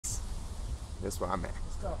That's where I'm at.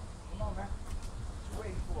 Let's go. Come on, man. What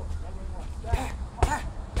you waiting for? Come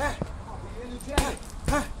on, be energetic.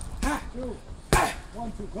 2,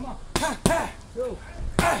 1, 2. Come on. 2,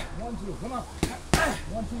 1, 2. Come on.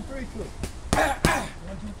 1, 2, 3, 2.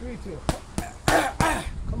 1, 2, 3, 2.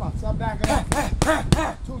 Come on, stop backing up.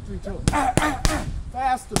 2, 3, 2.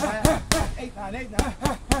 Faster, man. 8, 9, 8, 9.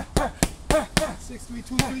 6, 3,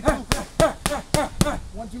 2, 3, 2.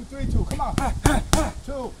 1, 2, 3, 2. Come on.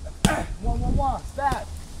 2, 1, 1, 1. Stop.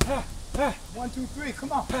 1, 2, 3.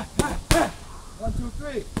 Come on. 1, 2,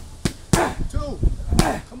 3. 2.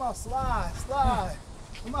 Come on, slide, slide.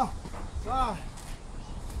 Come on, slide.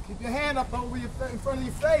 Keep your hand up over your in front of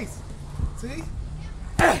your face. See?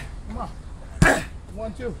 Come on.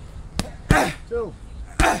 1, 2. 2.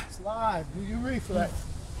 Slide. Do your reflex.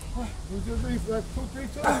 Do your reflex. 2, 3,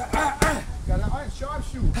 2. Got a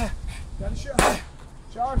sharpshoot. Got a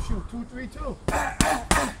sharpshoot. 2, 3, 2.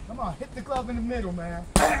 Come on, hit the glove in the middle, man.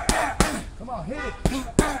 Come on, hit it.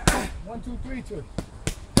 1, 2, 3, 2.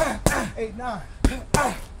 8, 9.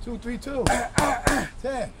 2, 3, 2.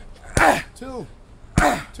 10. 2.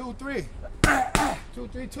 2, 3. 2,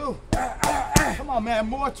 3, 2. Come on, man.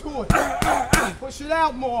 More to it. Push it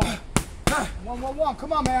out more. 1, 1, 1.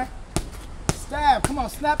 Come on, man. Stab. Come on.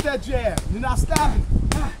 Snap that jab. You're not stabbing.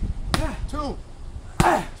 2.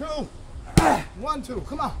 2. 1, 2.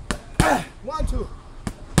 Come on. 1, 2.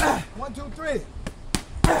 1, 2, 3.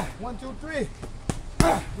 1, 2, 3.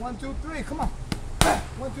 1, 2, 3. Come on.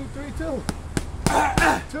 1, 2, 3, 2.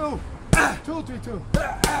 2. 2, 3, 2.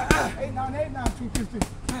 8, 9, 8, 9. 2, 3, 3.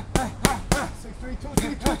 6, 3, 2,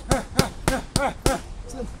 3, 2.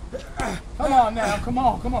 Come on now. Come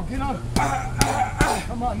on. Come on. Get on it.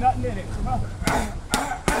 Come on. Nothing in it. Come on.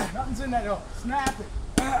 Nothing's in that though. Snap it.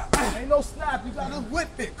 Ain't no snap. You gotta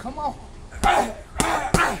whip it. Come on.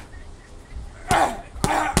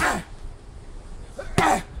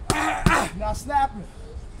 Now snap it.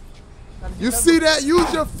 You see that?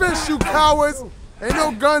 Use your fist, you cowards. Ain't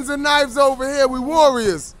no guns and knives over here. We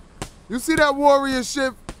warriors. You see that warrior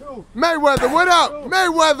shit? Mayweather, what up?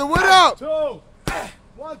 Mayweather, what up? 2.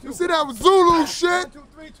 1, 2. You see that Zulu shit? 1, 2,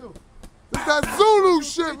 3, 2. This that Zulu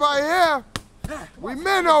shit right here. We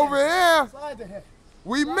men over here. Slide the head.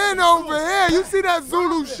 We men over here. You see that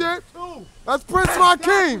Zulu shit? That's Prince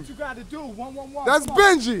RAKEEM. What you got to do? 1, 1, 1. That's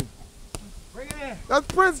Benji. Bring it in. That's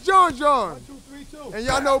Prince John. 1, 2, 3, 2. And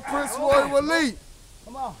y'all know Prince Royal Elite.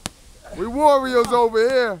 Come on. We warriors over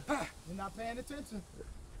here. You're not paying attention.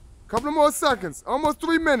 Couple more seconds. Almost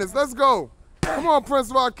 3 minutes. Let's go. Come on,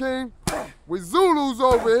 Prince RAKEEM. We Zulus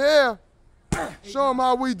over here. Show them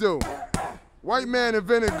how we do. White man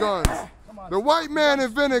invented guns. The white man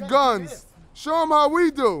invented guns. Show them how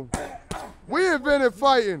we do. We invented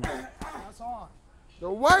fighting. The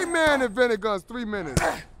white man invented guns. 3 minutes.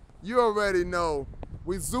 You already know.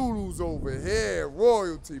 We Zulus over here.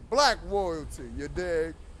 Royalty. Black royalty. You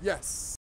dig? Yes.